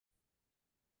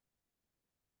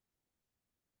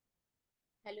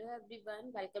Hello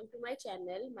everyone, welcome to my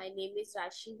channel. My name is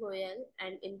Rashi Goel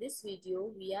and in this video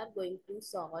we are going to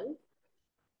solve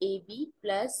AB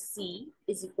plus C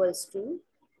is equals to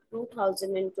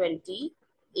 2020,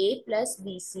 A plus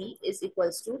BC is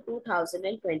equals to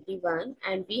 2021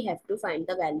 and we have to find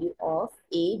the value of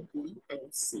A, B and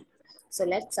C. So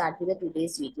let's start with the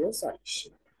today's video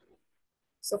solution.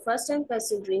 So first I'm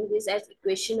considering this as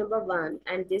equation number 1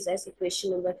 and this as equation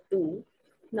number 2.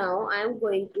 Now I am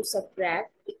going to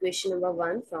subtract equation number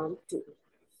 1 from 2.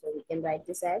 So we can write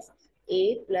this as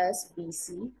a plus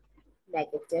bc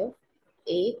negative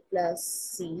a plus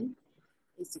c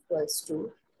is equals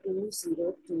to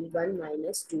 2021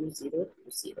 minus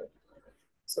 2020.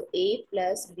 So a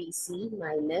plus bc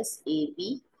minus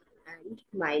ab and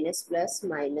minus plus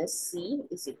minus c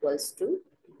is equals to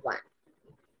 1.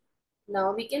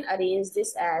 Now we can arrange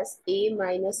this as a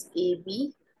minus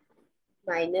ab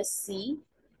minus c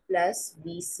plus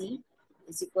bc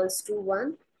is equals to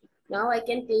 1. Now I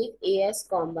can take a as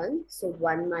common, so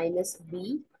 1 minus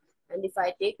b, and if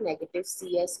I take negative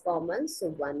c as common, so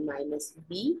 1 minus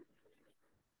b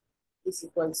is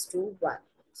equals to 1.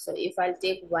 So if I'll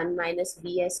take 1 minus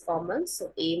b as common,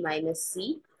 so a minus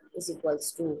c is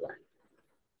equals to 1.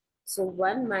 So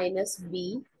 1 minus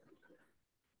b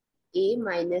a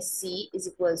minus c is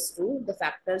equals to, the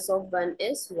factors of 1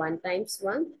 is 1 times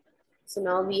 1. So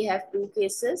now we have two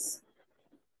cases.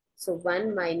 So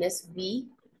 1 minus b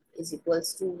is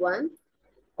equals to 1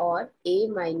 or a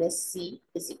minus c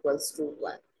is equals to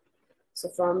 1. So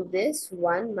from this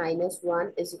 1 minus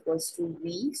 1 is equals to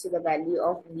v. So the value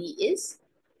of v is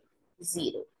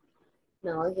 0.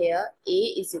 Now here a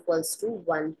is equals to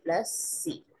 1 plus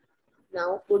c.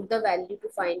 Now put the value to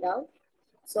find out.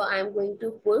 So I am going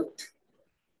to put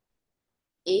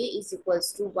a is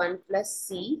equals to 1 plus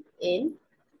c in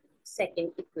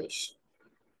second equation.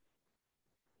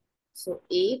 So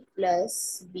a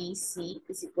plus bc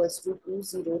is equals to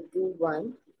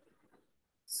 2021.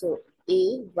 So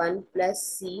a 1 plus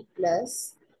c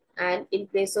plus, and in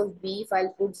place of b if I'll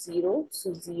put 0,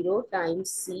 so 0 times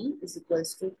c is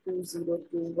equals to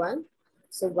 2021.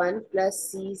 So 1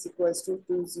 plus c is equals to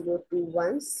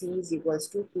 2021, c is equals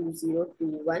to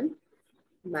 2021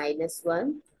 minus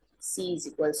 1, c is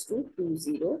equals to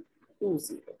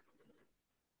 2020.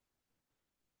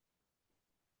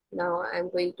 Now I'm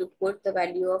going to put the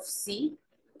value of c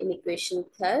in equation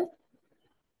third.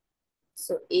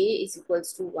 So a is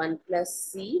equals to 1 plus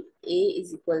c, a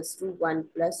is equals to 1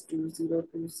 plus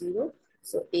 2020.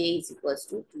 So a is equals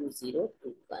to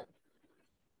 2021.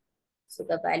 So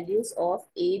the values of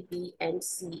a, b and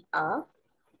c are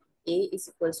a is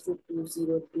equals to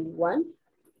 2021,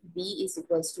 b is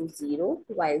equals to 0,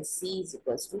 while c is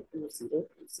equals to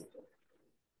 2020.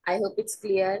 I hope it's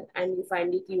clear and you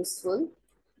find it useful.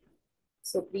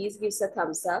 So please give us a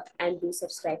thumbs up and do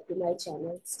subscribe to my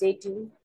channel. Stay tuned.